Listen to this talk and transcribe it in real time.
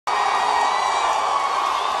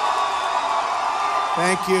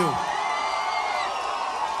Thank you.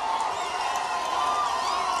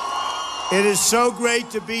 It is so great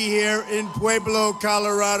to be here in Pueblo,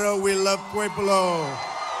 Colorado. We love Pueblo.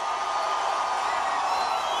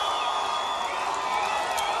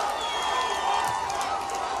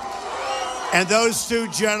 And those two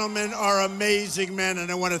gentlemen are amazing men, and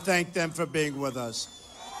I want to thank them for being with us.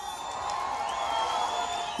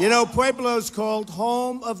 You know, Pueblo's called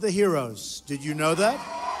home of the heroes. Did you know that?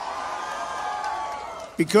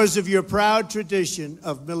 Because of your proud tradition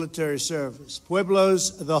of military service.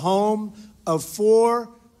 Pueblo's the home of 4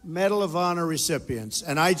 Medal of Honor recipients,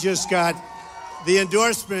 and I just got the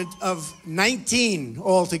endorsement of 19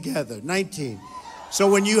 altogether, 19.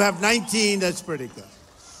 So when you have 19, that's pretty good.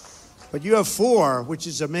 But you have 4, which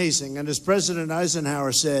is amazing. And as President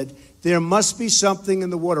Eisenhower said, there must be something in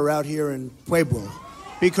the water out here in Pueblo,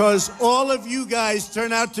 because all of you guys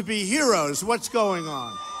turn out to be heroes. What's going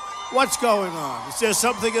on? What's going on? Is there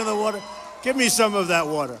something in the water? Give me some of that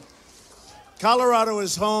water. Colorado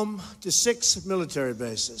is home to 6 military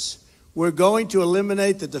bases. We're going to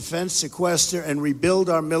eliminate the defense sequester and rebuild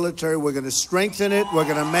our military. We're going to strengthen it. We're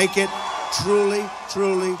going to make it truly,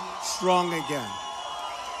 truly strong again.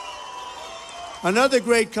 Another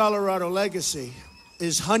great Colorado legacy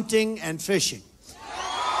is hunting and fishing.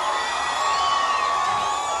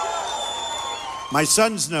 My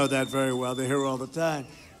sons know that very well. They're here all the time.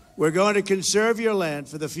 We're going to conserve your land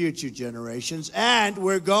for the future generations, and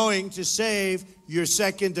we're going to save your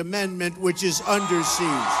Second Amendment, which is under siege.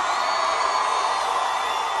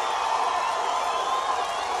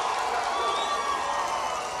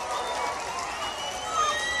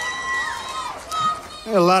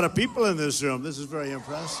 There are a lot of people in this room. This is very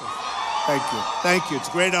impressive. Thank you. Thank you. It's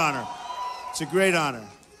a great honor. It's a great honor.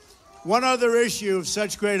 One other issue of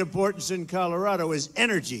such great importance in Colorado is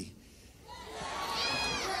energy.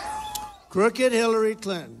 Crooked Hillary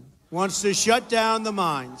Clinton wants to shut down the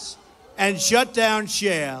mines and shut down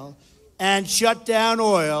shale and shut down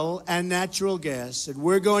oil and natural gas. And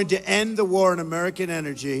we're going to end the war on American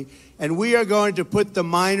energy, and we are going to put the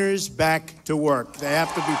miners back to work. They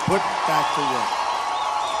have to be put back to work.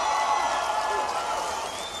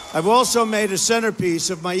 I've also made a centerpiece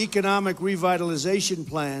of my economic revitalization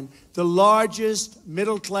plan the largest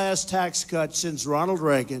middle-class tax cut since Ronald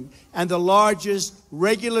Reagan and the largest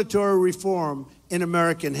regulatory reform in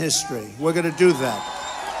American history. We're going to do that.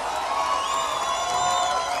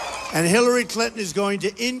 And Hillary Clinton is going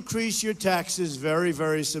to increase your taxes very,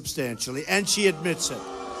 very substantially, and she admits it.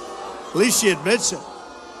 At least she admits it.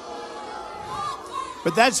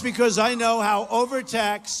 But that's because I know how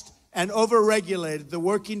overtaxed and overregulated the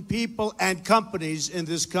working people and companies in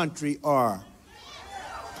this country are.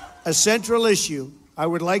 A central issue I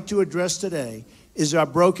would like to address today is our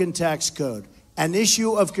broken tax code, an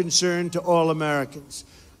issue of concern to all Americans.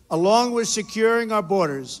 Along with securing our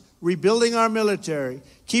borders, rebuilding our military,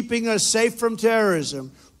 keeping us safe from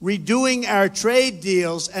terrorism, redoing our trade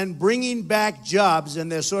deals, and bringing back jobs, and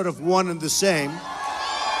they're sort of one and the same,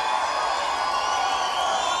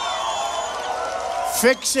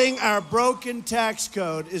 fixing our broken tax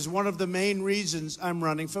code is one of the main reasons I'm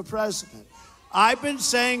running for president. I've been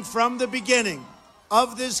saying from the beginning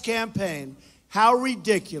of this campaign how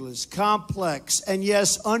ridiculous, complex, and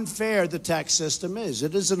yes, unfair the tax system is.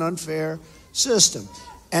 It is an unfair system,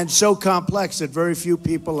 and so complex that very few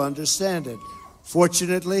people understand it.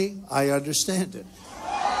 Fortunately, I understand it.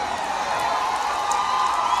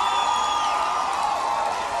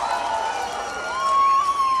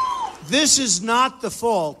 This is not the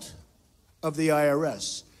fault of the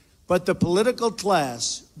IRS, but the political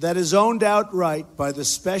class that is owned outright by the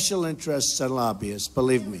special interests and lobbyists,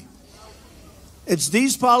 believe me. It's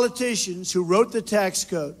these politicians who wrote the tax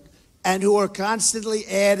code and who are constantly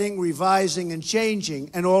adding, revising, and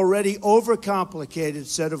changing an already overcomplicated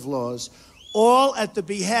set of laws, all at the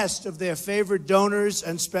behest of their favorite donors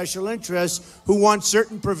and special interests who want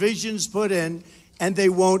certain provisions put in, and they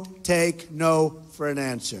won't take no for an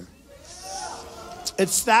answer.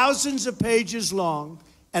 It's thousands of pages long,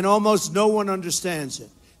 and almost no one understands it.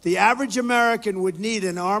 The average American would need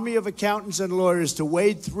an army of accountants and lawyers to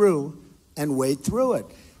wade through it.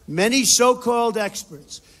 Many so-called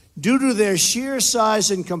experts, due to their sheer size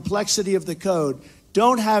and complexity of the code,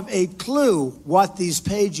 don't have a clue what these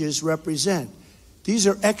pages represent. These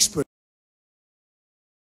are experts.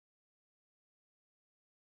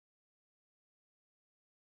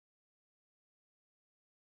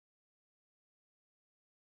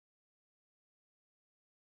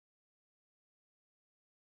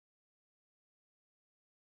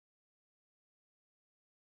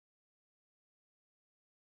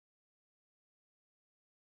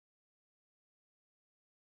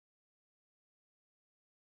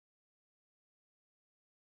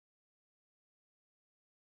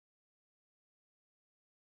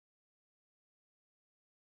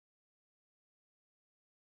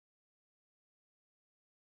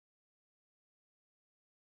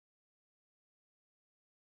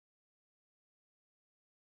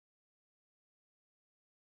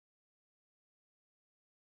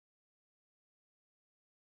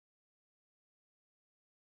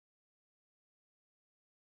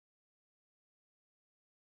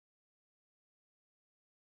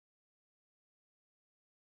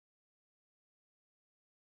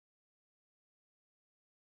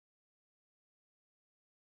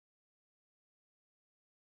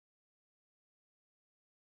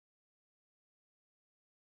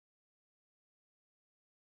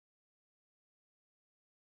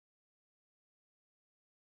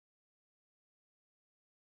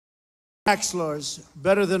 tax laws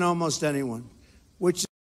better than almost anyone, which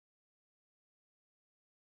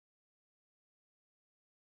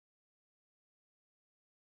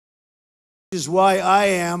is why I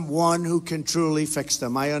am one who can truly fix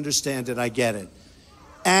them. I understand it. I get it.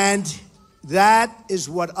 And that is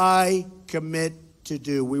what I commit to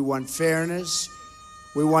do. We want fairness.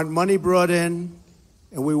 We want money brought in,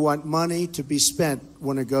 and we want money to be spent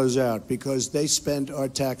when it goes out, because they spend our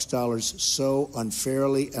tax dollars so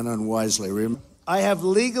unfairly and unwisely. I have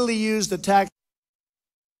legally used the tax.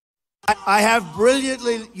 I have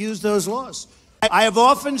brilliantly used those laws. I have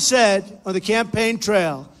often said on the campaign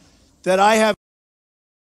trail that I have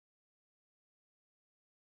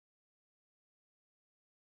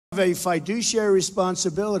a fiduciary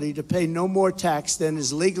responsibility to pay no more tax than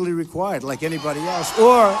is legally required, like anybody else.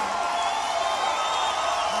 Or,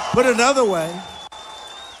 put another way,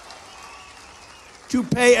 to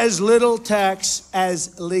pay as little tax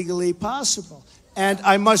as legally possible. And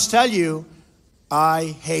I must tell you, I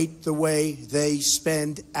hate the way they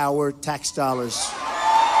spend our tax dollars.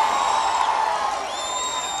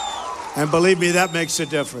 And believe me, that makes a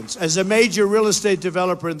difference. As a major real estate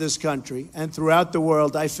developer in this country and throughout the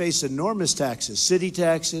world, I face enormous taxes: city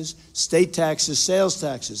taxes, state taxes, sales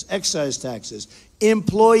taxes, excise taxes,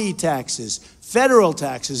 employee taxes, federal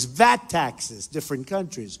taxes, VAT taxes, different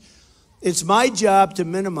countries. It's my job to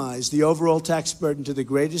minimize the overall tax burden to the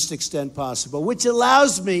greatest extent possible, which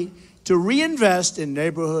allows me to reinvest in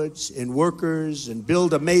neighborhoods, in workers, and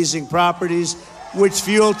build amazing properties which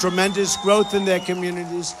fuel tremendous growth in their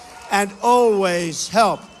communities, and always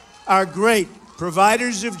help our great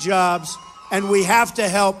providers of jobs, and we have to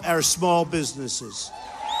help our small businesses.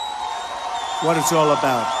 What it's all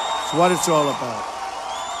about. It's what it's all about.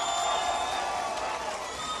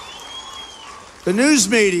 The news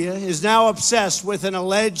media is now obsessed with an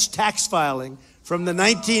alleged tax filing from the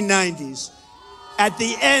 1990s at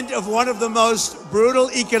the end of one of the most brutal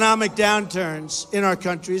economic downturns in our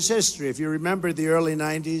country's history. If you remember the early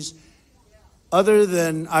 90s, other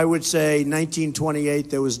than, I would say, 1928,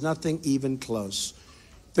 there was nothing even close.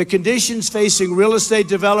 The conditions facing real estate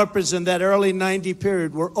developers in that early 90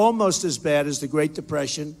 period were almost as bad as the Great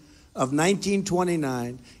Depression of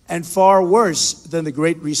 1929 and far worse than the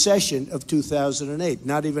Great Recession of 2008,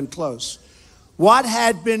 not even close. What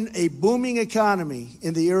had been a booming economy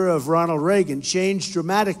in the era of Ronald Reagan changed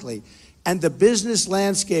dramatically, and the business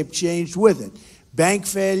landscape changed with it. Bank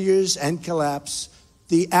failures and collapse,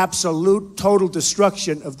 the absolute total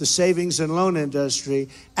destruction of the savings and loan industry,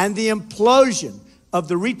 and the implosion of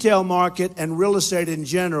the retail market and real estate in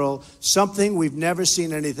general, something we've never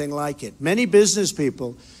seen anything like it. Many business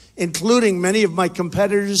people, including many of my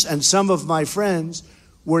competitors and some of my friends,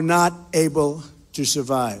 were not able to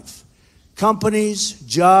survive. Companies,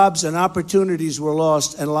 jobs, and opportunities were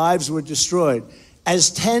lost, and lives were destroyed as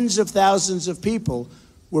tens of thousands of people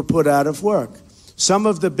were put out of work. Some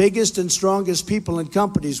of the biggest and strongest people in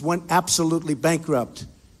companies went absolutely bankrupt,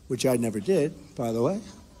 which I never did, by the way.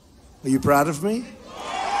 Are you proud of me?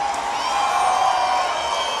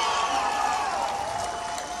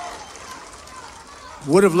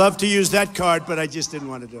 Would have loved to use that card, but I just didn't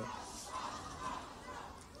want to do it.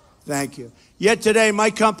 Thank you. Yet today,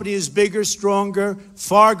 my company is bigger, stronger,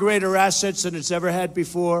 far greater assets than it's ever had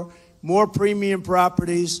before, more premium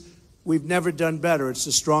properties. We've never done better. It's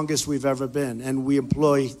the strongest we've ever been. And we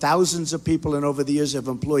employ thousands of people, and over the years have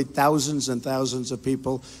employed thousands and thousands of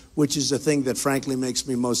people, which is the thing that frankly makes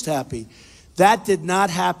me most happy. That did not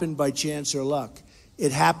happen by chance or luck.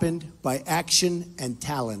 It happened by action and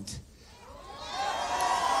talent.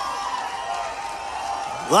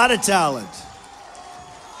 A lot of talent.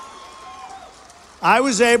 I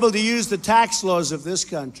was able to use the tax laws of this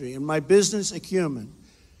country and my business acumen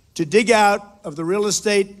to dig out of the real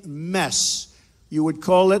estate mess, you would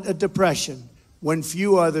call it a depression, when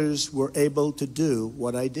few others were able to do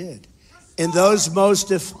what I did. In those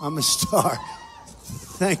most, if I'm a star,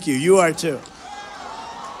 thank you, you are too.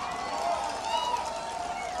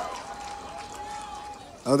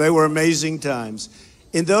 Oh, they were amazing times.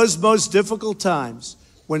 In those most difficult times,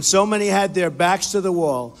 when so many had their backs to the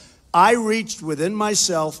wall, I reached within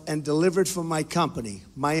myself and delivered for my company,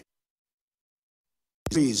 my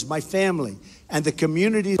employees, my family, and the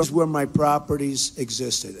communities where my properties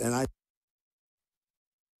existed. And I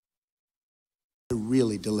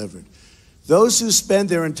really delivered. Those who spend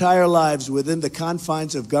their entire lives within the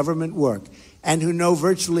confines of government work and who know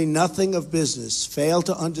virtually nothing of business fail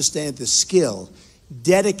to understand the skill,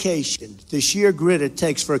 dedication, the sheer grit it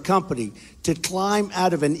takes for a company to climb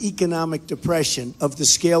out of an economic depression of the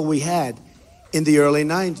scale we had in the early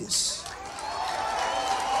 90s.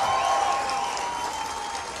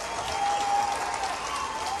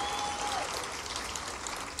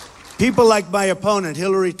 People like my opponent,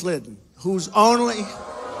 Hillary Clinton, who's only...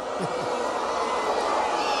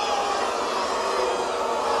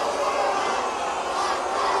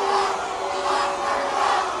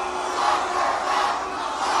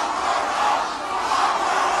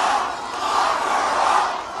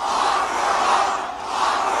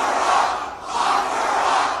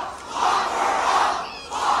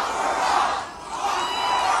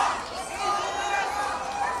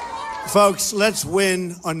 Folks, let's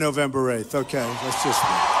win on November 8th, okay? Let's just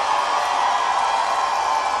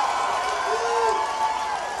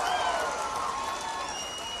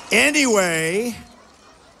win. Anyway,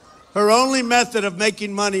 her only method of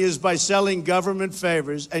making money is by selling government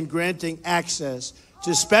favors and granting access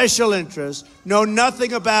to special interests, know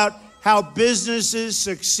nothing about how businesses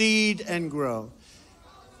succeed and grow.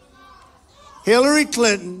 Hillary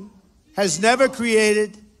Clinton has never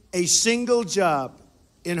created a single job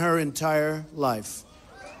in her entire life.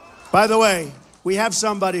 By the way, we have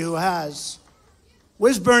somebody who has.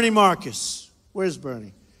 Where's Bernie Marcus? Where's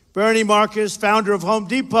Bernie? Bernie Marcus, founder of Home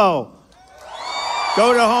Depot.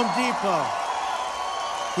 Go to Home Depot.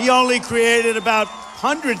 He only created about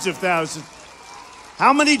hundreds of thousands.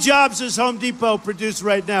 How many jobs does Home Depot produce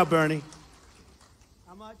right now, Bernie?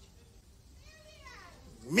 How much?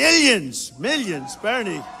 Millions, millions,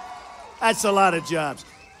 Bernie. That's a lot of jobs.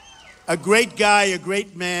 A great guy, a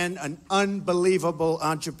great man, an unbelievable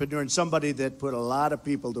entrepreneur, and somebody that put a lot of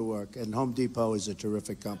people to work. And Home Depot is a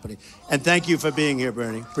terrific company. And thank you for being here,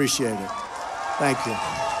 Bernie. Appreciate it. Thank you.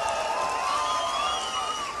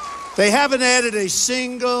 They haven't added a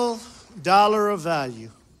single dollar of value,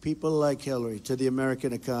 people like Hillary, to the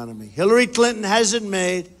American economy. Hillary Clinton hasn't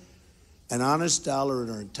made an honest dollar in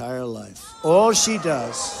her entire life. All she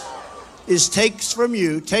does is takes from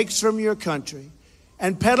you, takes from your country,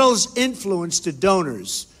 and peddles influence to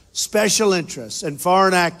donors, special interests, and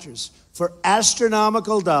foreign actors for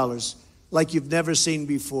astronomical dollars like you've never seen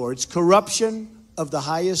before. It's corruption of the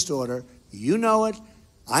highest order. You know it,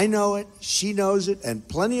 I know it, she knows it, and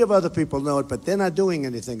plenty of other people know it, but they're not doing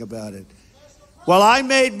anything about it. Well, I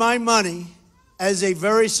made my money as a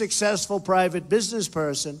very successful private business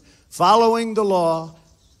person, following the law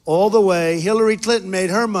all the way. Hillary Clinton made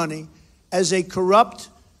her money as a corrupt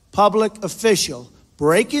public official,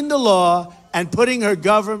 breaking the law and putting her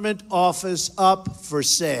government office up for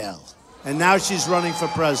sale. And now she's running for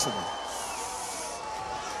president.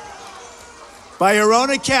 By her own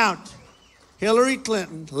account, Hillary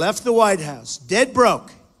Clinton left the White House dead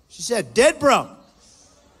broke. She said, dead broke.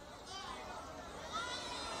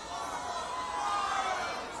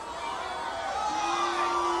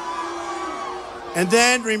 And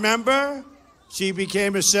then, remember, she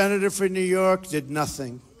became a senator for New York, did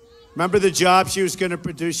nothing. Remember the job she was going to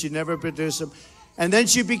produce? She never produced them. And then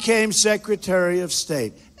she became Secretary of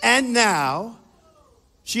State. And now,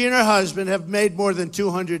 she and her husband have made more than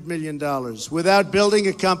 $200 million without building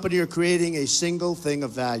a company or creating a single thing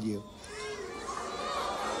of value.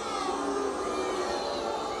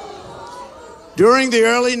 During the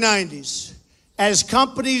early 90s, as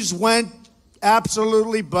companies went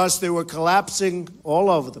absolutely bust, they were collapsing all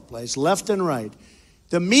over the place, left and right,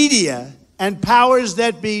 the media and powers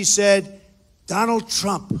that be said, Donald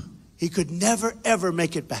Trump, he could never, ever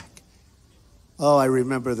make it back. Oh, I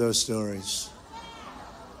remember those stories.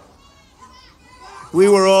 We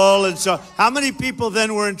were all in trouble. How many people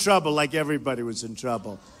then were in trouble? Like everybody was in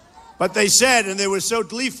trouble. But they said, and they were so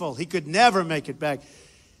gleeful, he could never make it back.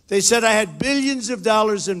 They said I had billions of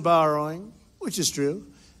dollars in borrowing, which is true,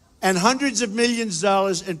 and hundreds of millions of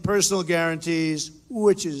dollars in personal guarantees,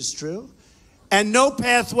 which is true, and no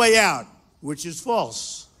pathway out, which is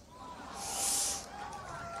false.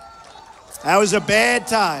 That was a bad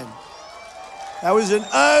time. That was an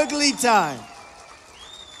ugly time.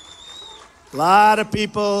 A lot of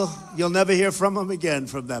people, you'll never hear from them again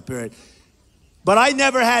from that period. But I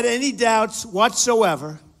never had any doubts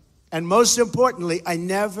whatsoever. And most importantly, I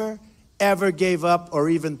never, ever gave up or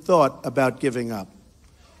even thought about giving up.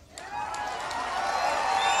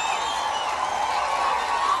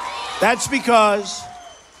 That's because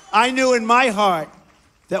I knew in my heart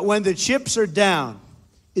that when the chips are down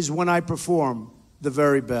is when I perform the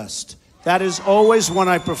very best. That is always when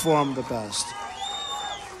I perform the best.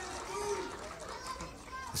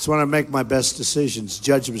 It's when I make my best decisions,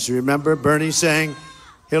 judgments. Remember Bernie saying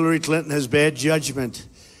Hillary Clinton has bad judgment.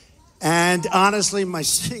 And honestly, my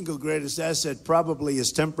single greatest asset probably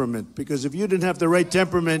is temperament, because if you didn't have the right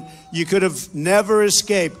temperament, you could have never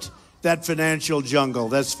escaped that financial jungle,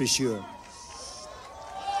 that's for sure.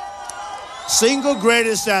 Single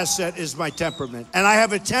greatest asset is my temperament. And I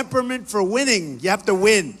have a temperament for winning. You have to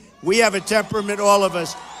win. We have a temperament, all of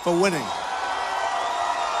us, for winning.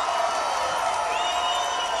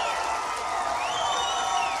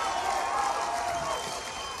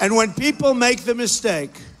 And when people make the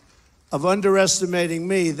mistake of underestimating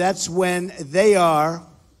me, that's when they are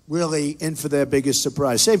really in for their biggest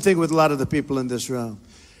surprise. Same thing with a lot of the people in this room.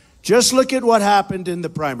 Just look at what happened in the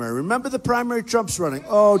primary. Remember the primary? Trump's running.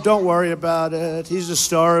 Oh, don't worry about it. He's a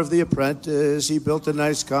star of The Apprentice. He built a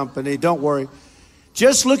nice company. Don't worry.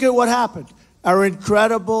 Just look at what happened. Our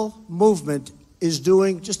incredible movement is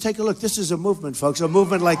doing, just take a look. This is a movement, folks, a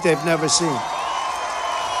movement like they've never seen.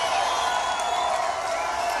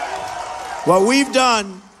 What we've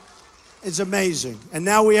done is amazing. And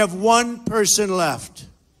now we have one person left,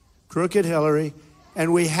 Crooked Hillary,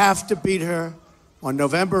 and we have to beat her on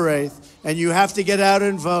November 8th, and you have to get out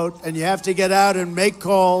and vote, and you have to get out and make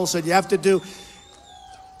calls, and you have to do...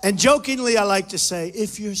 And jokingly, I like to say,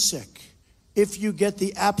 if you're sick, if you get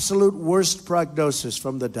the absolute worst prognosis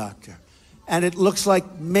from the doctor, and it looks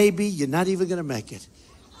like maybe you're not even going to make it,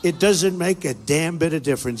 it doesn't make a damn bit of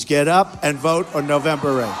difference. Get up and vote on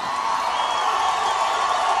November 8th.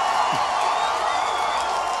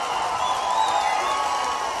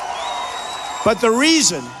 But the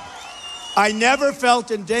reason I never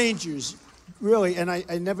felt endangered, really, and I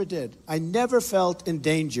never did. I never felt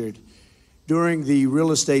endangered during the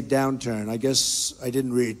real estate downturn. I guess I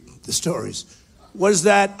didn't read the stories. Was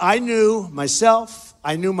that I knew myself,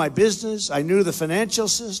 I knew my business, I knew the financial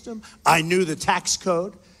system, I knew the tax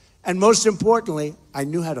code, and most importantly, I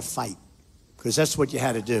knew how to fight, because that's what you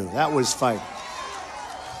had to do. That was fight.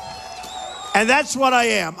 And that's what I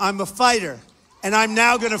am. I'm a fighter. And I'm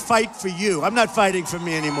now going to fight for you. I'm not fighting for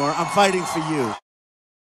me anymore. I'm fighting for you.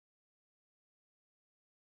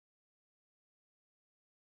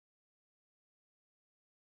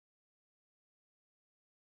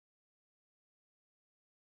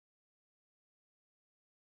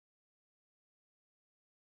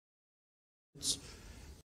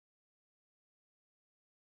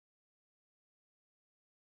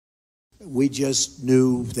 We just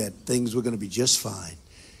knew that things were going to be just fine.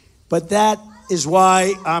 But that is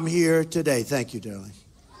why I'm here today. Thank you, darling.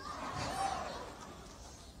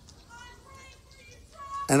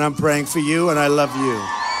 And I'm praying for you, and I love you.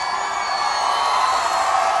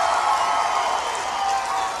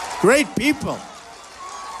 Great people.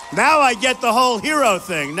 Now I get the whole hero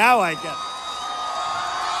thing. Now I get...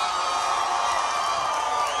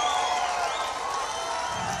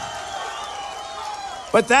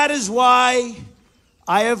 But that is why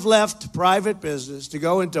I have left private business to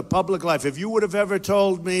go into public life. If you would have ever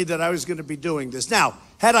told me that I was going to be doing this. Now,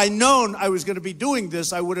 had I known I was going to be doing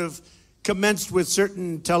this, I would have commenced with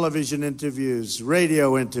certain television interviews,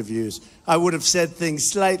 radio interviews. I would have said things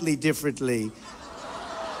slightly differently.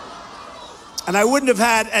 And I wouldn't have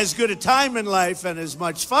had as good a time in life and as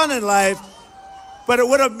much fun in life, but it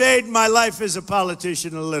would have made my life as a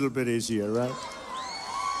politician a little bit easier, right?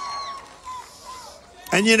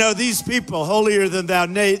 And you know, these people, holier than thou,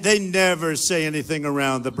 they never say anything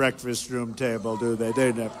around the breakfast room table, do they?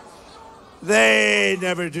 They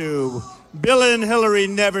never do. Bill and Hillary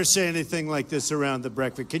never say anything like this around the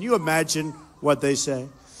breakfast. Can you imagine what they say?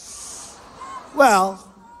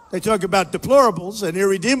 Well, they talk about deplorables and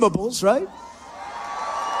irredeemables, right?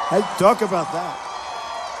 Hey, talk about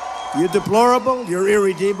that. You're deplorable, you're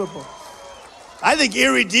irredeemable. I think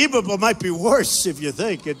irredeemable might be worse if you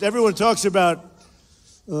think it. Everyone talks about,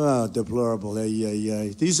 oh, deplorable.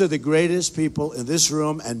 These are the greatest people in this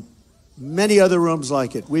room and many other rooms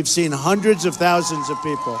like it. We've seen hundreds of thousands of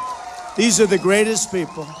people. These are the greatest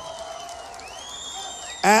people.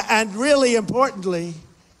 And really importantly,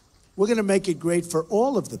 we're going to make it great for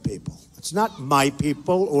all of the people. It's not my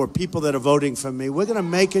people or people that are voting for me. We're going to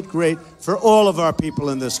make it great for all of our people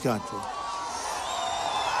in this country.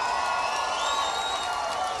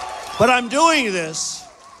 But I'm doing this,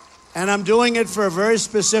 and I'm doing it for a very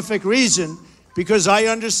specific reason, because I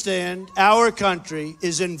understand our country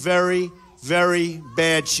is in very, very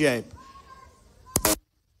bad shape.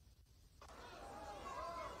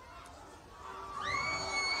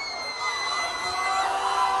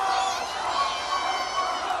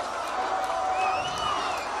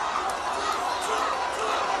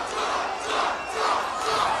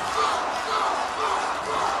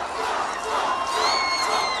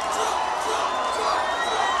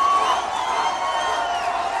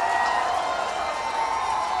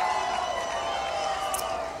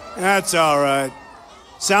 That's all right.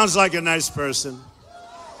 Sounds like a nice person.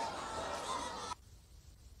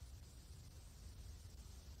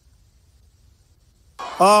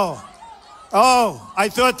 Oh, I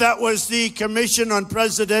thought that was the Commission on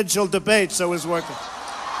Presidential Debates I was working.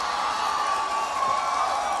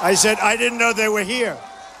 I said, I didn't know they were here.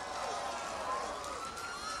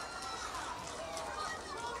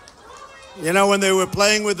 You know, when they were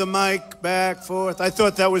playing with the mic back, forth, I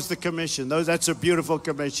thought that was the commission. That's a beautiful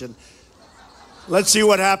commission. Let's see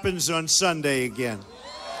what happens on Sunday again.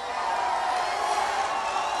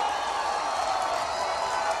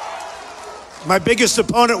 My biggest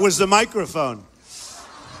opponent was the microphone.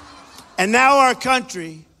 And now our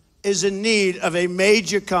country is in need of a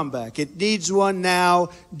major comeback. It needs one now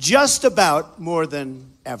just about more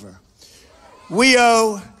than ever. We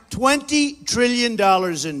owe $20 trillion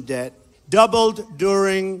in debt, doubled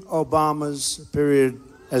during Obama's period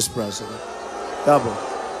as president. Doubled.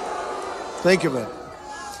 Think of it.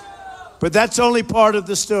 But that's only part of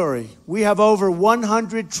the story. We have over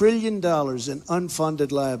 $100 trillion in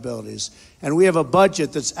unfunded liabilities, and we have a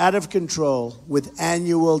budget that's out of control with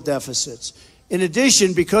annual deficits. In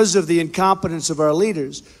addition, because of the incompetence of our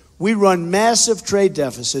leaders, we run massive trade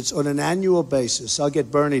deficits on an annual basis. I'll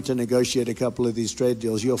get Bernie to negotiate a couple of these trade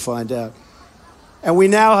deals. You'll find out. And we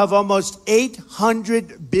now have almost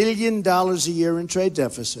 $800 billion a year in trade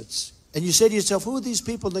deficits. And you say to yourself, who are these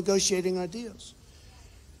people negotiating our deals?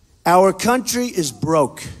 Our country is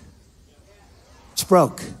broke. It's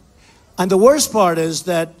broke. And the worst part is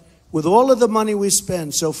that with all of the money we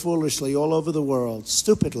spend so foolishly all over the world,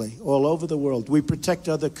 stupidly all over the world, we protect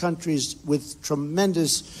other countries with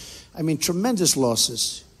tremendous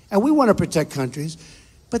losses. And we want to protect countries,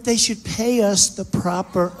 but they should pay us the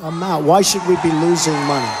proper amount. Why should we be losing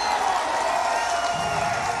money?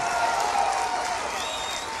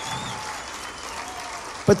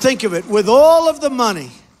 But think of it, with all of the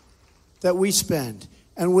money that we spend,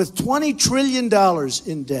 and with $20 trillion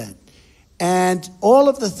in debt, and all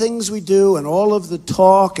of the things we do, and all of the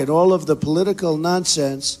talk, and all of the political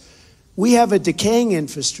nonsense, we have a decaying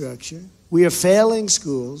infrastructure, we have failing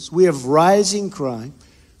schools, we have rising crime,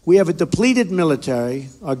 we have a depleted military,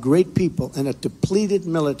 our great people, and a depleted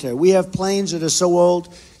military. We have planes that are so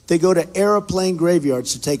old, they go to airplane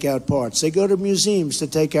graveyards to take out parts. They go to museums to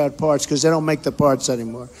take out parts because they don't make the parts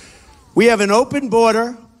anymore. We have an open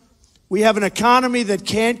border. We have an economy that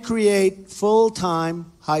can't create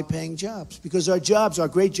full-time, high-paying jobs because our jobs, our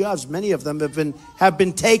great jobs, many of them have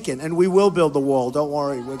been taken, and we will build the wall. Don't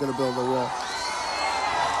worry, we're going to build the wall.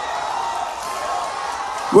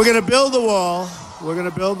 We're going to build the wall. We're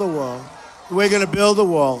going to build the wall. We're going to build the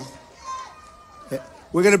wall.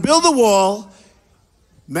 We're going to build the wall.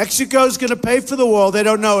 Mexico's going to pay for the wall. They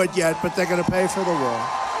don't know it yet, but they're going to pay for the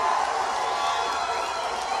wall.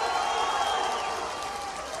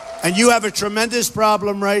 And you have a tremendous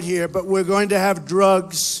problem right here, but we're going to have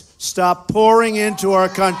drugs stop pouring into our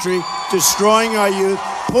country, destroying our youth,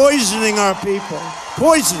 poisoning our people,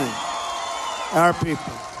 poisoning our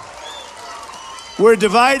people. We're a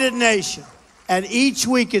divided nation, and each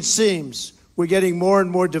week it seems we're getting more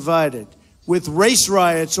and more divided with race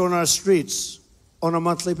riots on our streets on a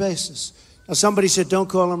monthly basis. Now, somebody said, don't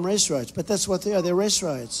call them race riots, but that's what they are. They're race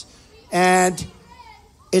riots. And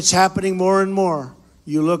it's happening more and more.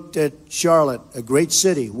 You looked at Charlotte, a great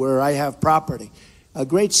city where I have property, a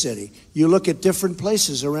great city. You look at different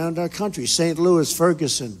places around our country, St. Louis,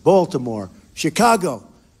 Ferguson, Baltimore, Chicago.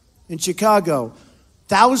 In Chicago,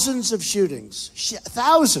 thousands of shootings,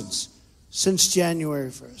 thousands since January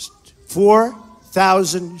 1st.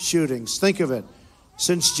 4,000 shootings. Think of it.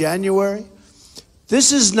 Since January.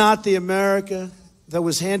 This is not the America that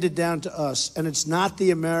was handed down to us, and it's not the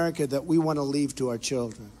America that we want to leave to our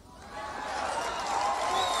children.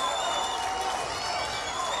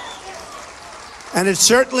 And it's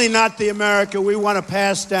certainly not the America we want to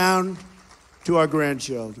pass down to our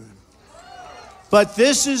grandchildren. But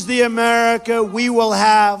this is the America we will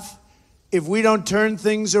have if we don't turn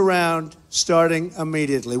things around starting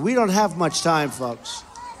immediately. We don't have much time, folks.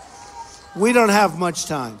 We don't have much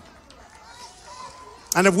time.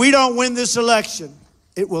 And if we don't win this election,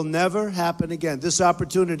 it will never happen again. This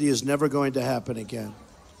opportunity is never going to happen again.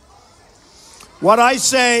 What I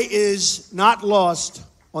say is not lost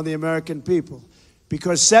on the American people,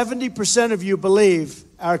 because 70% of you believe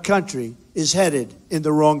our country is headed in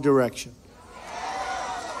the wrong direction.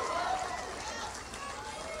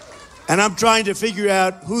 And I'm trying to figure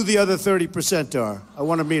out who the other 30% are. I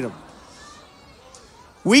want to meet them.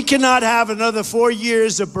 We cannot have another 4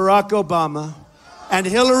 years of Barack Obama, and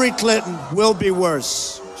Hillary Clinton will be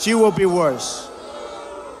worse. She will be worse.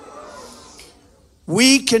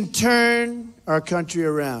 We can turn our country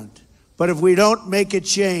around. But if we don't make a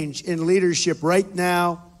change in leadership right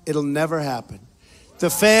now, it'll never happen.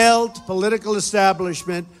 The failed political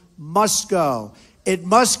establishment must go. It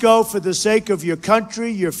must go for the sake of your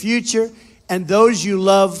country, your future, and those you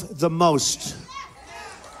love the most.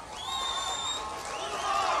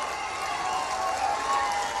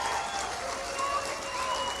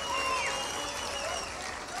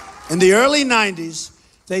 In the early 90s,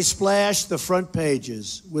 they splashed the front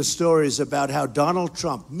pages with stories about how Donald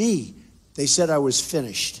Trump, they said I was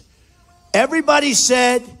finished. Everybody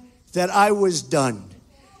said that I was done.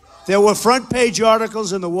 There were front page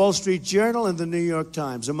articles in the Wall Street Journal and the New York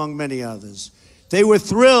Times, among many others. They were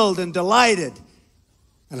thrilled and delighted.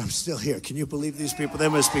 And I'm still here. Can you believe these people? They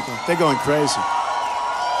must be going, they're going crazy.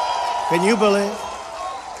 Can you believe?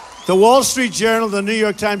 The Wall Street Journal, the New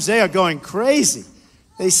York Times, they are going crazy.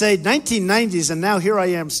 They say 1990s, and now here I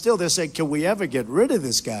am still. They're saying, can we ever get rid of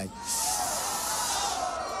this guy?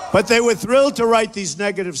 But they were thrilled to write these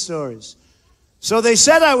negative stories. So they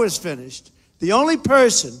said I was finished. The only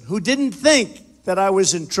person who didn't think that I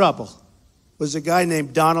was in trouble was a guy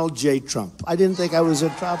named Donald J. Trump. I didn't think I was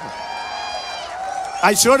in trouble.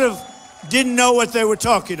 I sort of didn't know what they were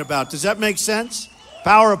talking about. Does that make sense?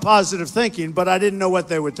 Power of positive thinking, but I didn't know what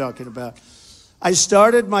they were talking about. I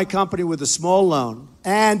started my company with a small loan,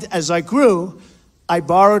 and as I grew, I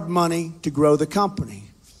borrowed money to grow the company,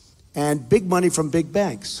 and big money from big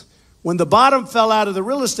banks. When the bottom fell out of the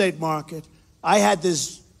real estate market, I had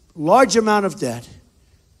this large amount of debt,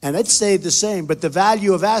 and it stayed the same, but the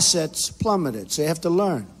value of assets plummeted, so you have to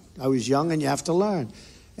learn. I was young, and you have to learn,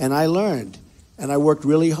 and I learned, and I worked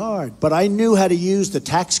really hard, but I knew how to use the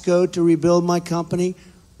tax code to rebuild my company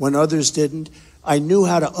when others didn't. I knew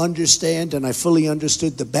how to understand, and I fully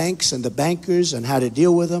understood the banks and the bankers and how to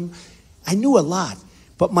deal with them. I knew a lot,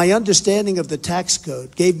 but my understanding of the tax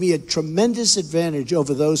code gave me a tremendous advantage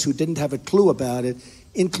over those who didn't have a clue about it,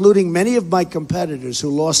 including many of my competitors who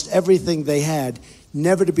lost everything they had,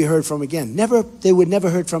 never to be heard from again. They were never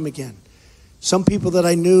heard from again. Some people that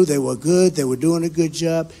I knew, they were good, they were doing a good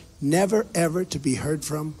job, never ever to be heard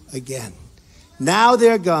from again. Now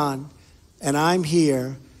they're gone, and I'm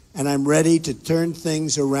here, and I'm ready to turn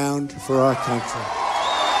things around for our country.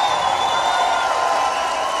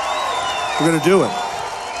 We're going to do it.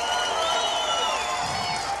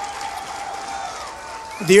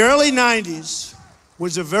 The early 90s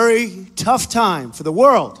was a very tough time for the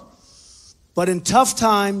world. But in tough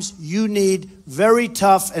times, you need very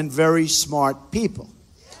tough and very smart people.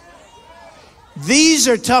 These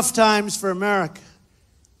are tough times for America.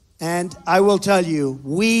 And I will tell you,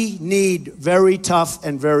 we need very tough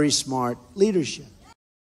and very smart leadership.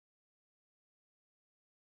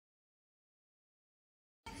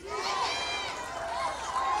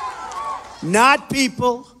 Not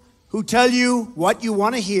people who tell you what you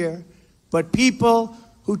want to hear, but people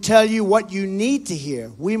who tell you what you need to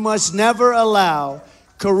hear. We must never allow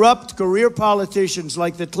corrupt career politicians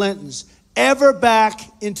like the Clintons ever back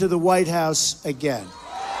into the White House again.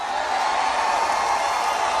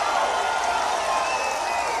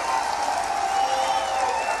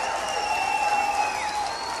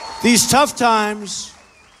 These tough times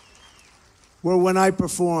were when I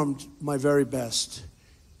performed my very best.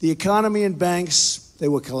 The economy and banks, they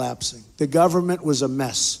were collapsing. The government was a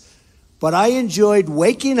mess. But I enjoyed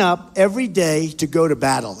waking up every day to go to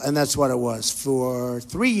battle, and that's what it was. For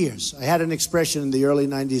 3 years, I had an expression in the early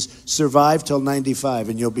 90s, survive till 95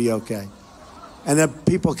 and you'll be okay. And then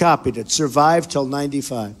people copied it, survive till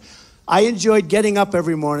 95. I enjoyed getting up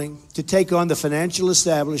every morning to take on the financial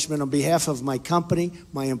establishment on behalf of my company,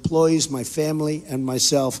 my employees, my family, and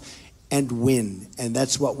myself, and win. And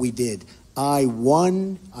that's what we did. I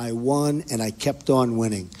won, and I kept on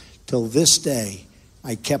winning. Till this day,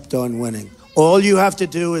 I kept on winning. All you have to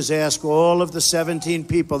do is ask all of the 17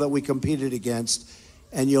 people that we competed against,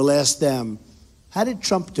 and you'll ask them, how did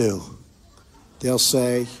Trump do? They'll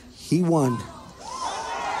say, he won.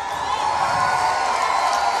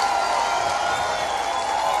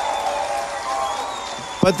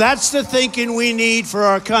 But that's the thinking we need for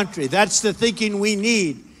our country. That's the thinking we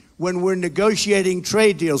need when we're negotiating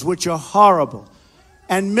trade deals, which are horrible,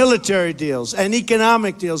 and military deals and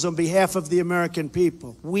economic deals on behalf of the American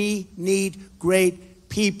people. We need great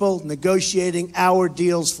people negotiating our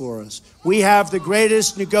deals for us. We have the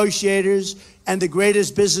greatest negotiators and the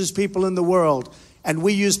greatest business people in the world, and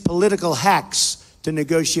we use political hacks to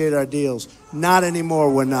negotiate our deals. Not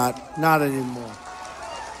anymore, we're not. Not anymore.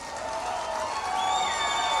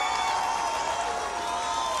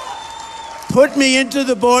 Put me into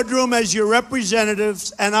the boardroom as your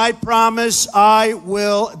representatives, and I promise I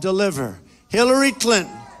will deliver. Hillary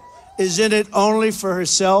Clinton is in it only for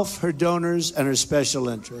herself, her donors, and her special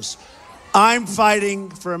interests. I'm fighting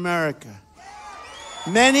for America.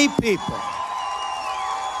 Many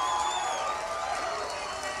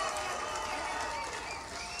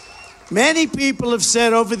people have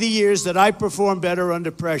said over the years that I perform better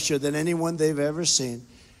under pressure than anyone they've ever seen.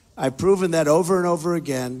 I've proven that over and over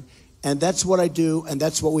again. And that's what I do, and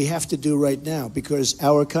that's what we have to do right now, because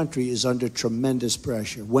our country is under tremendous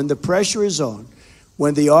pressure. When the pressure is on,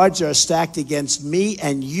 when the odds are stacked against me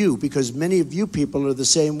and you, because many of you people are the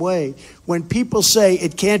same way, when people say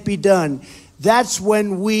it can't be done, that's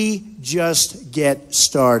when we just get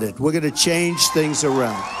started. We're going to change things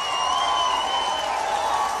around.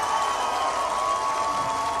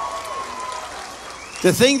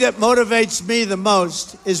 The thing that motivates me the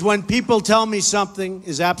most is when people tell me something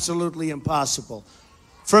is absolutely impossible.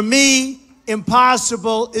 For me,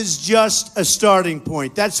 impossible is just a starting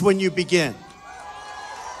point. That's when you begin.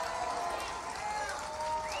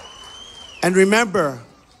 And remember,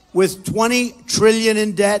 with 20 trillion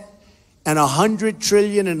in debt and 100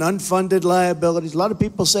 trillion in unfunded liabilities, a lot of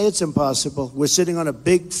people say it's impossible. We're sitting on a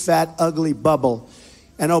big, fat, ugly bubble.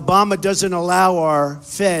 And Obama doesn't allow our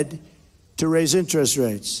Fed to raise interest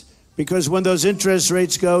rates. Because when those interest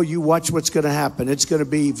rates go, you watch what's going to happen. It's going to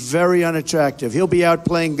be very unattractive. He'll be out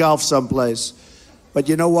playing golf someplace. But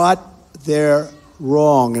you know what? They're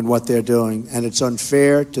wrong in what they're doing. And it's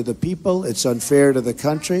unfair to the people. It's unfair to the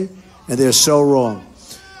country. And they're so wrong.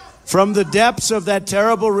 From the depths of that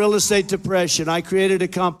terrible real estate depression, I created a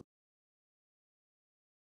company.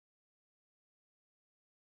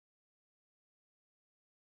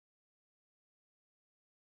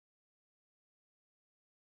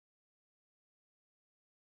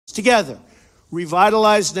 Together,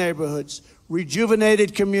 revitalized neighborhoods,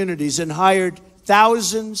 rejuvenated communities, and hired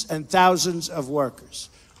thousands and thousands of workers.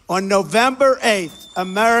 On November 8th,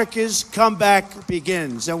 America's comeback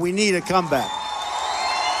begins, and we need a comeback.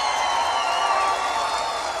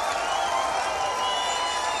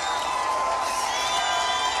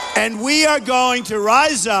 And we are going to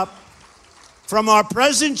rise up from our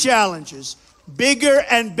present challenges bigger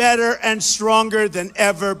and better and stronger than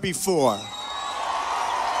ever before.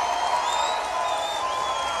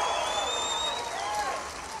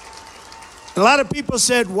 A lot of people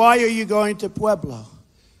said, why are you going to Pueblo?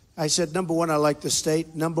 I said, number one, I like the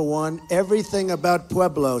state. Number one, everything about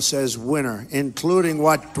Pueblo says winner, including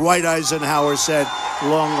what Dwight Eisenhower said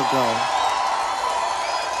long ago.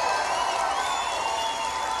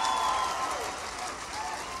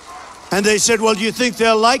 And they said, well, do you think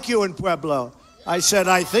they'll like you in Pueblo? I said,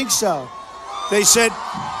 I think so. They said,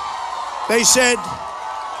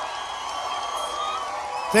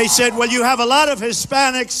 well, you have a lot of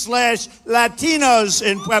Hispanics / Latinos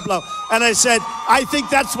in Pueblo. And I said, I think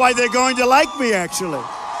that's why they're going to like me, actually.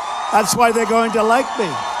 That's why they're going to like me.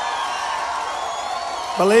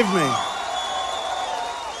 Believe me.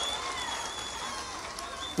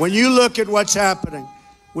 When you look at what's happening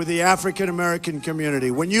with the African-American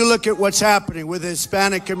community, when you look at what's happening with the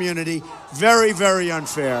Hispanic community, very, very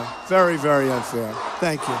unfair. Very, very unfair.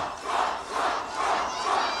 Thank you.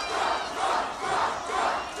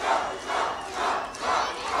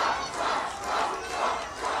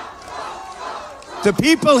 The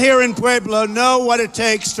people here in Pueblo know what it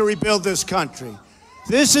takes to rebuild this country.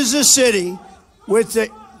 This is a city with the...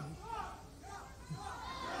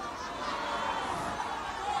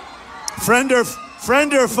 Friend or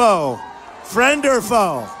foe? Friend or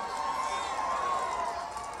foe?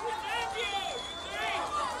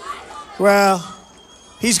 Well,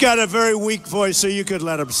 he's got a very weak voice, so you could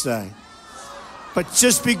let him stay. But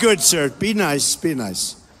just be good, sir. Be nice. Be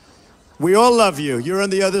nice. We all love you. You're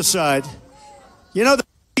on the other side. You know, the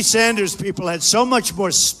Bernie Sanders people had so much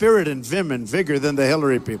more spirit and vim and vigor than the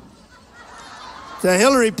Hillary people. The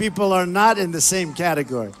Hillary people are not in the same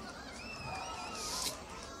category.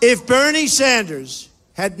 If Bernie Sanders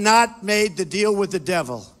had not made the deal with the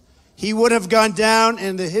devil, he would have gone down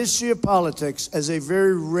in the history of politics as a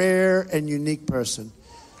very rare and unique person.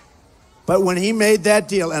 But when he made that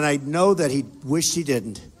deal, and I know that he wished he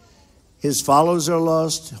didn't, his followers are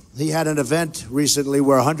lost. He had an event recently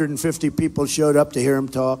where 150 people showed up to hear him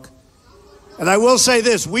talk. And I will say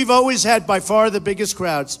this, we've always had by far the biggest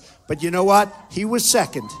crowds, but you know what? He was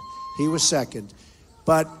second. He was second.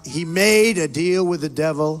 But he made a deal with the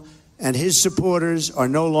devil, and his supporters are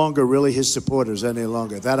no longer really his supporters any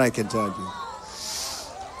longer. That I can tell you.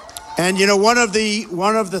 And you know, one of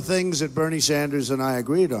the things that Bernie Sanders and I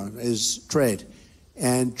agreed on is trade.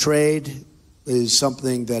 And trade is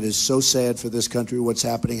something that is so sad for this country, what's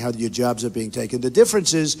happening, how your jobs are being taken. The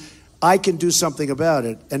difference is I can do something about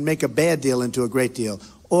it and make a bad deal into a great deal.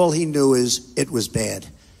 All he knew is it was bad.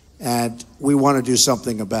 And we want to do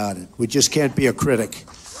something about it. We just can't be a critic.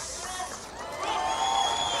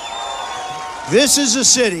 This is a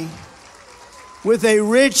city with a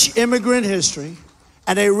rich immigrant history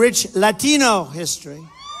and a rich Latino history.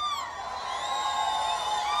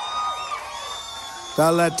 The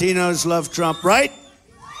Latinos love Trump, right?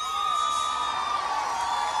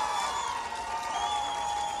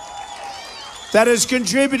 that has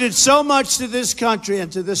contributed so much to this country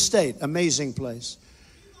and to this state, amazing place,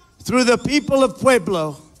 through the people of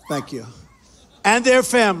Pueblo, thank you, and their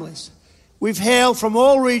families. We've hailed from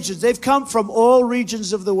all regions. They've come from all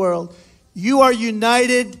regions of the world. You are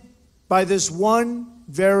united by this one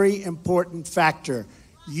very important factor.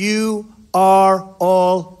 You are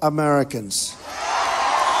all Americans.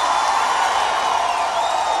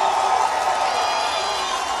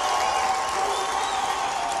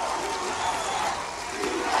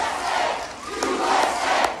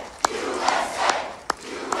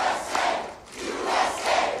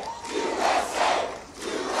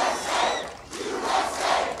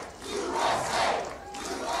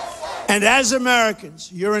 And as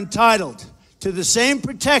Americans, you're entitled to the same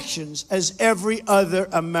protections as every other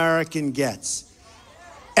American gets.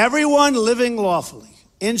 Everyone living lawfully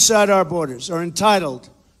inside our borders are entitled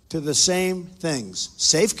to the same things: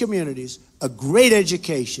 safe communities, a great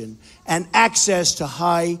education, and access to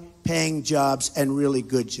high-paying jobs and really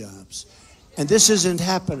good jobs. And this isn't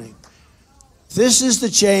happening. This is the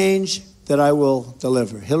change that I will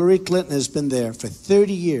deliver. Hillary Clinton has been there for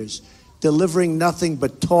 30 years, delivering nothing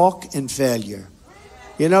but talk and failure.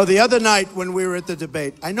 You know, the other night when we were at the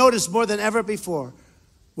debate, I noticed more than ever before,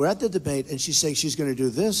 we're at the debate and she's saying she's going to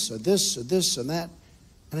do this or this or this and that.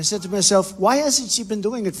 And I said to myself, why hasn't she been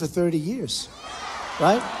doing it for 30 years?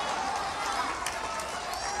 Right?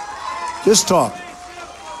 Just talk.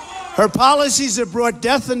 Her policies have brought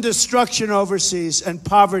death and destruction overseas and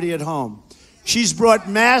poverty at home. She's brought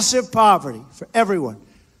massive poverty for everyone,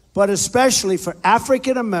 but especially for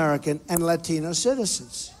African American and Latino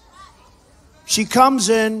citizens. She comes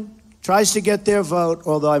in, tries to get their vote,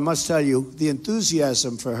 although I must tell you, the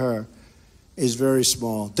enthusiasm for her is very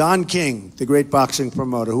small. Don King, the great boxing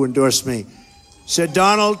promoter who endorsed me, said,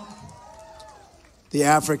 Donald, the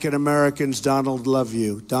African Americans, Donald, love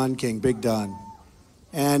you. Don King, Big Don.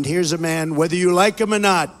 And here's a man, whether you like him or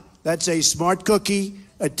not, that's a smart cookie,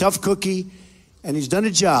 a tough cookie, and he's done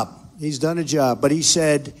a job. He's done a job. But he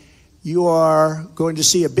said, you are going to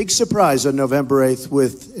see a big surprise on November 8th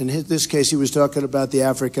with, in this case, he was talking about the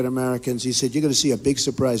African Americans. He said, you're going to see a big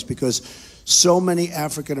surprise because so many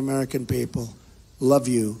African American people love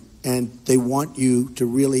you and they want you to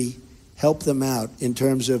really help them out in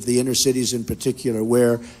terms of the inner cities in particular,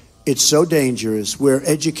 where it's so dangerous, where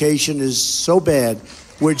education is so bad,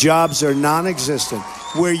 where jobs are non-existent,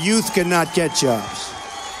 where youth cannot get jobs.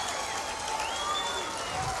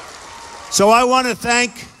 So I want to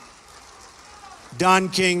thank Don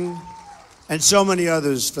King and so many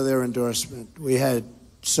others for their endorsement. We had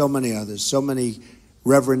so many others, so many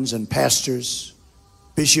reverends and pastors.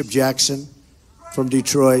 Bishop Jackson from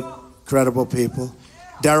Detroit, incredible people.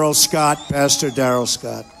 Darrell Scott, Pastor Darrell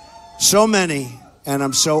Scott. So many, and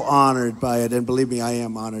I'm so honored by it, and believe me, I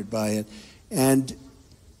am honored by it. And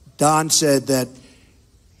Don said that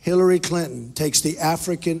Hillary Clinton takes the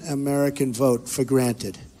African American vote for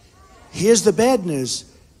granted. Here's the bad news.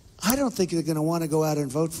 I don't think they're going to want to go out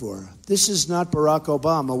and vote for her. This is not Barack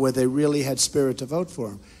Obama, where they really had spirit to vote for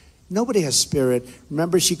him. Nobody has spirit.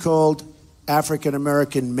 Remember, she called African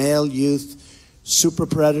American male youth super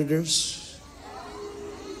predators?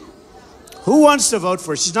 Who wants to vote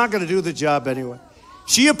for her? She's not going to do the job anyway.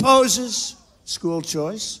 She opposes school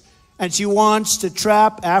choice, and she wants to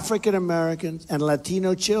trap African American and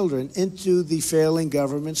Latino children into the failing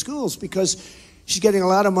government schools because she's getting a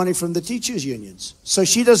lot of money from the teachers' unions. So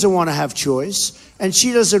she doesn't want to have choice, and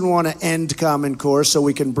she doesn't want to end Common Core so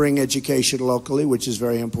we can bring education locally, which is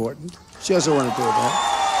very important. She doesn't want to do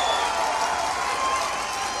that.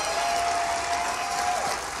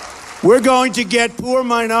 We're going to get poor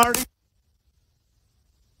minority.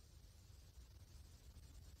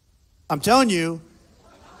 I'm telling you,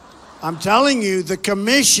 the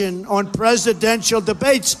Commission on Presidential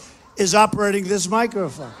Debates is operating this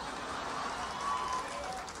microphone.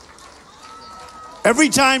 Every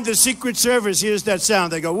time the Secret Service hears that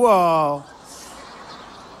sound, they go, whoa.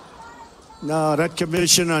 No, that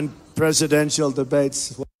Commission on Presidential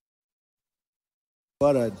Debates,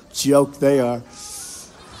 what a joke they are.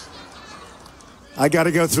 I got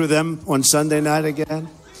to go through them on Sunday night again.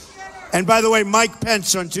 And by the way, Mike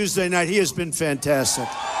Pence on Tuesday night, he has been fantastic.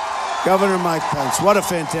 Governor Mike Pence, what a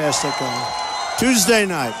fantastic guy. Tuesday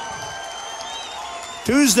night.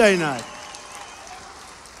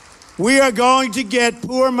 We are going to get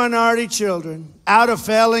poor minority children out of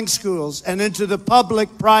failing schools and into the public,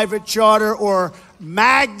 private, charter, or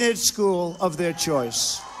magnet school of their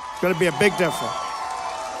choice. It's going to be a big difference.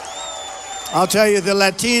 I'll tell you, the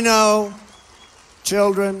Latino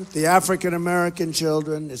children, the African American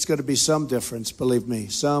children, it's going to be some difference, believe me,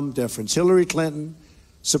 some difference. Hillary Clinton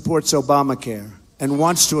supports Obamacare and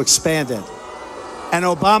wants to expand it. And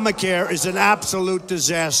Obamacare is an absolute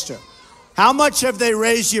disaster. How much have they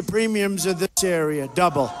raised your premiums in this area?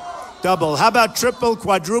 Double. Double. How about triple,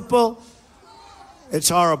 quadruple? It's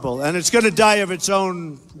horrible. And it's going to die of its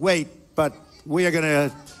own weight, but we are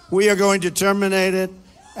going to terminate it,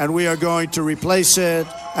 and we are going to replace it,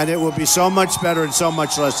 and it will be so much better and so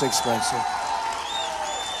much less expensive.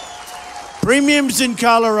 Premiums in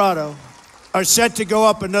Colorado are set to go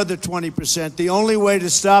up another 20%. The only way to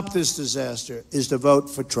stop this disaster is to vote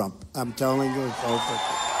for Trump. I'm telling you, vote for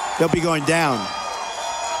Trump. They'll be going down.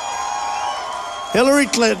 Hillary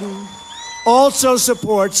Clinton also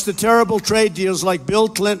supports the terrible trade deals like Bill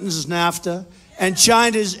Clinton's NAFTA and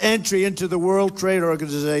China's entry into the World Trade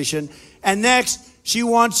Organization. And next, she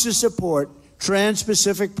wants to support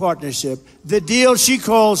Trans-Pacific Partnership, the deal she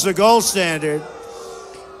calls the gold standard,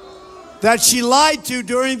 that she lied to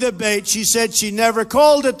during the debate. She said she never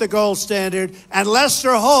called it the gold standard, and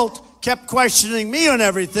Lester Holt kept questioning me on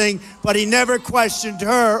everything, but he never questioned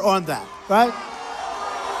her on that, right?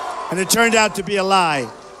 And it turned out to be a lie.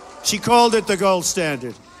 She called it the gold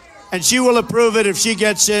standard. And she will approve it if she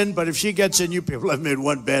gets in, but if she gets in, you people have made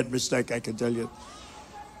one bad mistake, I can tell you.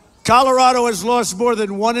 Colorado has lost more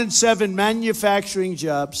than 1 in 7 manufacturing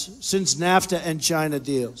jobs since NAFTA and China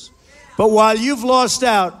deals. But while you've lost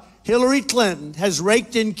out, Hillary Clinton has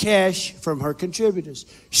raked in cash from her contributors.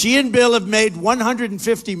 She and Bill have made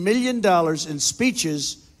 $150 million in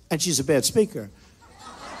speeches, and she's a bad speaker,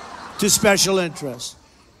 to special interests.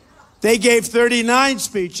 They gave 39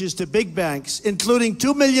 speeches to big banks, including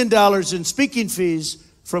 $2 million in speaking fees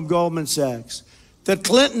from Goldman Sachs. The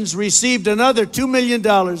Clintons received another $2 million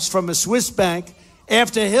from a Swiss bank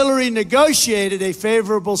after Hillary negotiated a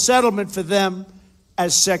favorable settlement for them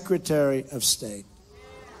as Secretary of State.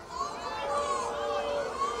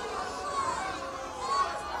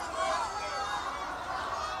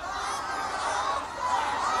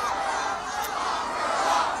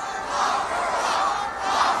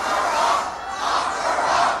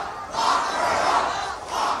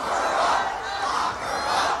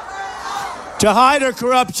 To hide her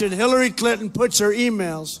corruption, Hillary Clinton puts her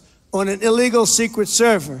emails on an illegal secret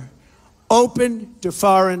server open to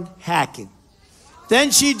foreign hacking.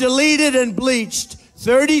 Then she deleted and bleached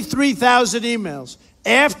 33,000 emails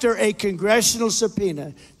after a congressional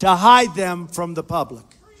subpoena to hide them from the public.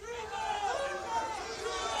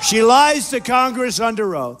 She lies to Congress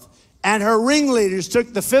under oath, and her ringleaders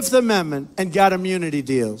took the Fifth Amendment and got immunity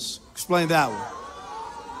deals. Explain that one.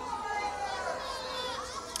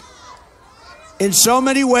 In so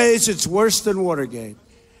many ways, it's worse than Watergate.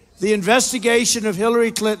 The investigation of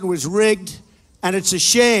Hillary Clinton was rigged, and it's a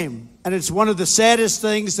shame, and it's one of the saddest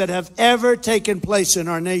things that have ever taken place in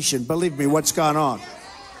our nation. Believe me, what's gone on.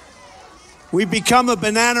 We've become a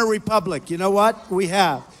banana republic. You know what? We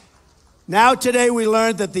have. Now today we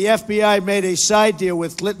learned that the FBI made a side deal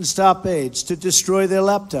with Clinton's top aides to destroy their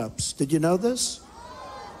laptops. Did you know this?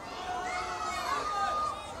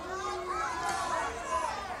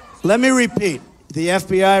 Let me repeat. The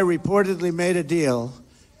FBI reportedly made a deal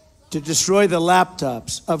to destroy the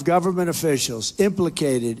laptops of government officials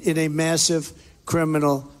implicated in a massive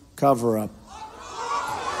criminal cover-up.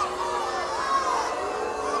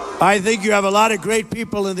 I think you have a lot of great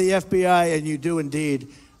people in the FBI, and you do indeed.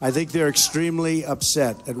 I think they're extremely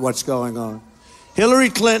upset at what's going on. Hillary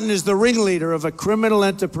Clinton is the ringleader of a criminal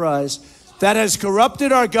enterprise that has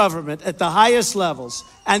corrupted our government at the highest levels,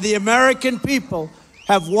 and the American people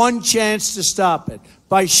have one chance to stop it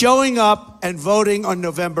by showing up and voting on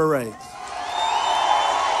November 8th.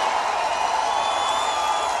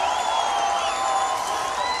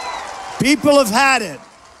 People have had it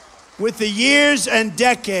with the years and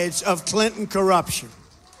decades of Clinton corruption.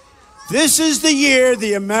 This is the year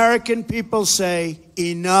the American people say,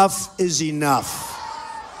 enough is enough.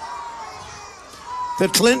 The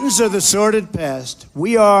Clintons are the sordid past.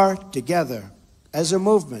 We are together as a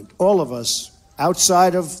movement, all of us,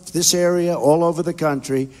 outside of this area, all over the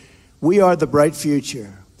country. We are the bright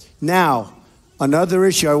future. Now, another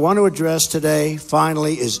issue I want to address today,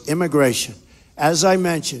 finally, is immigration. As I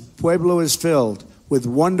mentioned, Pueblo is filled with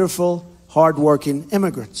wonderful, hardworking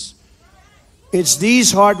immigrants. It's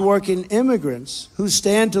these hardworking immigrants who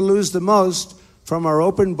stand to lose the most from our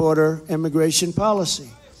open border immigration policy.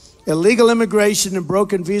 Illegal immigration and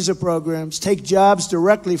broken visa programs take jobs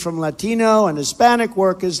directly from Latino and Hispanic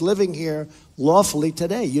workers living here lawfully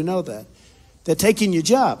today. You know that. They're taking your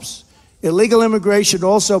jobs. Illegal immigration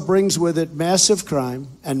also brings with it massive crime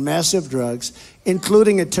and massive drugs,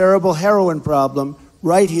 including a terrible heroin problem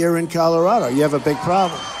right here in Colorado. You have a big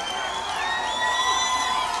problem.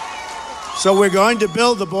 So we're going to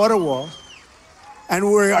build the border wall,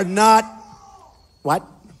 and we are not, what?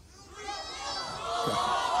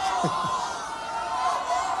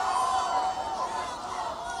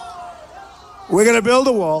 We're going to build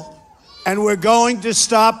a wall, and we're going to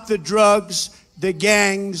stop the drugs, the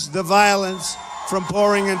gangs, the violence from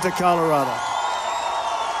pouring into Colorado.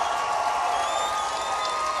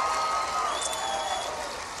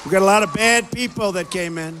 We've got a lot of bad people that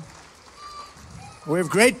came in. We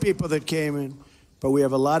have great people that came in, but we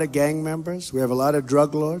have a lot of gang members. We have a lot of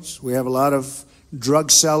drug lords. We have a lot of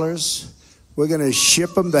drug sellers. We're going to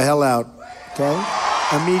ship them the hell out, okay?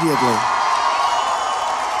 Immediately.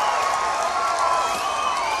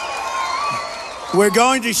 We're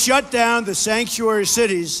going to shut down the sanctuary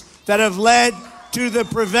cities that have led to the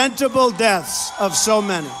preventable deaths of so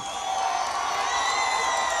many.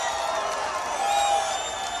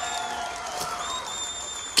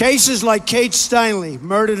 Cases like Kate Steinle,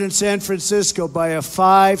 murdered in San Francisco by a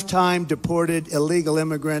 5-time deported illegal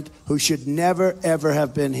immigrant who should never, ever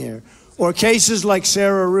have been here. Or cases like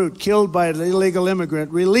Sarah Root, killed by an illegal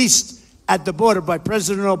immigrant, released at the border by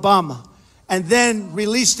President Obama, and then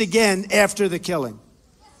released again after the killing.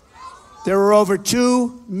 There are over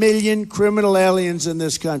 2 million criminal aliens in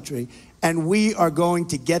this country, and we are going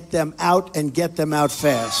to get them out and get them out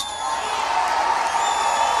fast.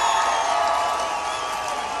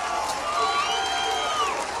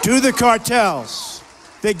 To the cartels,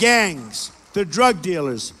 the gangs, the drug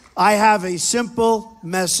dealers, I have a simple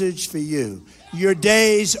message for you. Your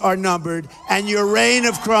days are numbered, and your reign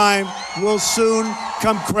of crime will soon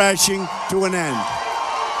come crashing to an end.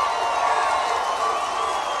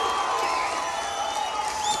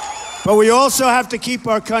 But we also have to keep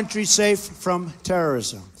our country safe from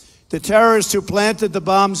terrorism. The terrorists who planted the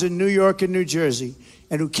bombs in New York and New Jersey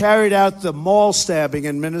and who carried out the mall stabbing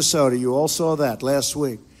in Minnesota, you all saw that last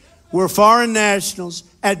week, were foreign nationals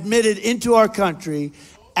admitted into our country,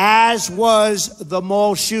 as was the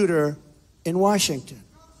mall shooter in Washington.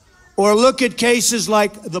 Or look at cases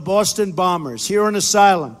like the Boston bombers here on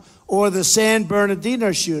asylum, or the San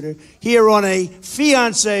Bernardino shooter here on a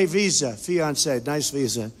fiancé visa, nice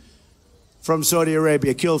visa, from Saudi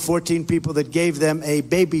Arabia, killed 14 people that gave them a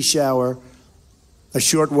baby shower a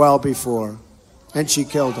short while before, and she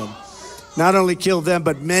killed them. Not only killed them,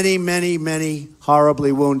 but many, many, many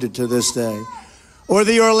horribly wounded to this day. Or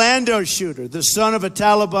the Orlando shooter, the son of a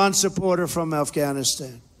Taliban supporter from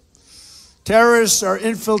Afghanistan. Terrorists are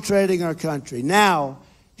infiltrating our country. Now,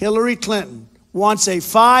 Hillary Clinton wants a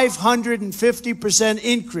 550%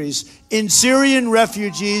 increase in Syrian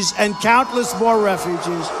refugees and countless more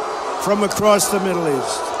refugees from across the Middle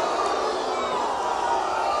East.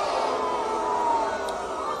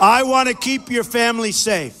 I want to keep your family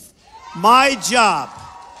safe. My job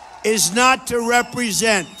is not to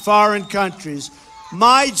represent foreign countries.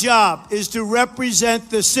 My job is to represent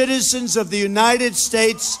the citizens of the United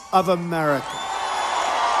States of America.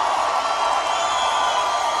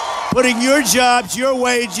 Putting your jobs, your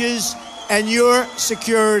wages, and your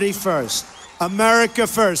security first. America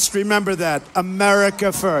first. Remember that.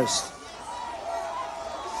 America first.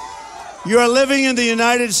 You are living in the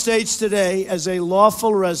United States today as a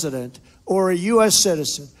lawful resident or a U.S.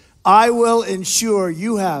 citizen. I will ensure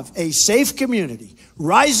you have a safe community,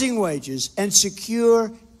 rising wages, and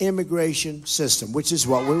secure immigration system, which is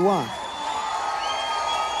what we want.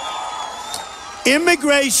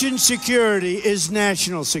 Immigration security is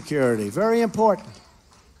national security. Very important.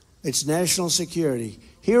 It's national security.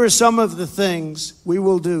 Here are some of the things we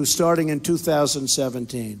will do starting in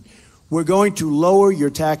 2017. We're going to lower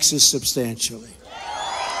your taxes substantially.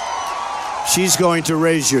 She's going to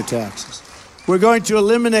raise your taxes. We're going to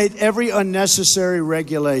eliminate every unnecessary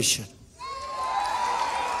regulation.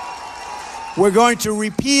 We're going to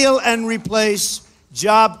repeal and replace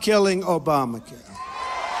job-killing Obamacare.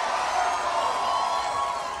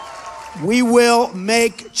 We will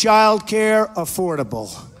make child care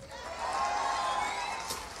affordable.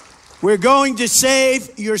 We're going to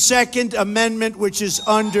save your Second Amendment, which is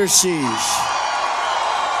under siege.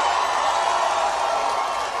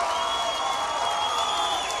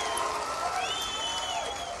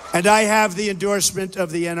 And I have the endorsement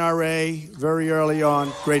of the NRA very early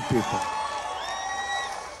on. Great people.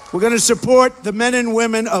 We're going to support the men and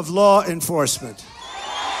women of law enforcement.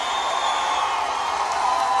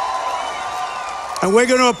 And we're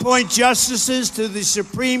going to appoint justices to the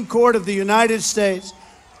Supreme Court of the United States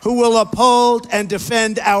who will uphold and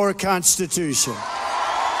defend our Constitution.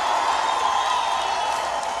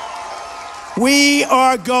 We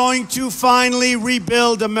are going to finally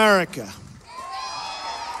rebuild America.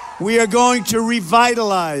 We are going to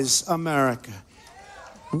revitalize America.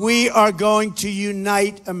 We are going to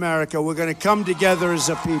unite America. We're going to come together as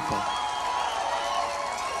a people.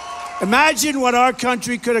 Imagine what our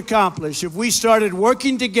country could accomplish if we started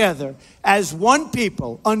working together as one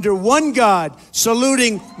people, under one God,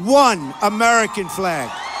 saluting one American flag.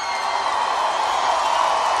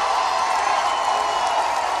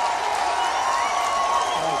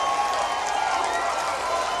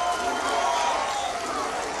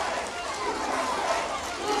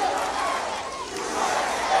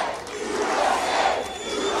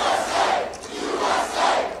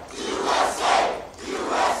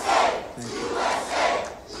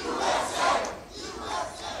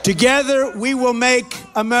 Together, we will make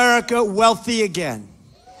America wealthy again.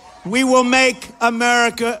 We will make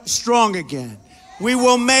America strong again. We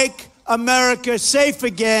will make America safe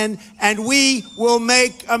again, and we will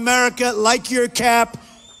make America, like your cap,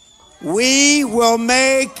 we will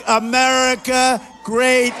make America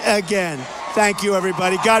great again. Thank you,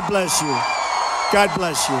 everybody. God bless you. God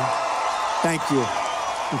bless you. Thank you.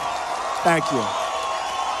 Thank you.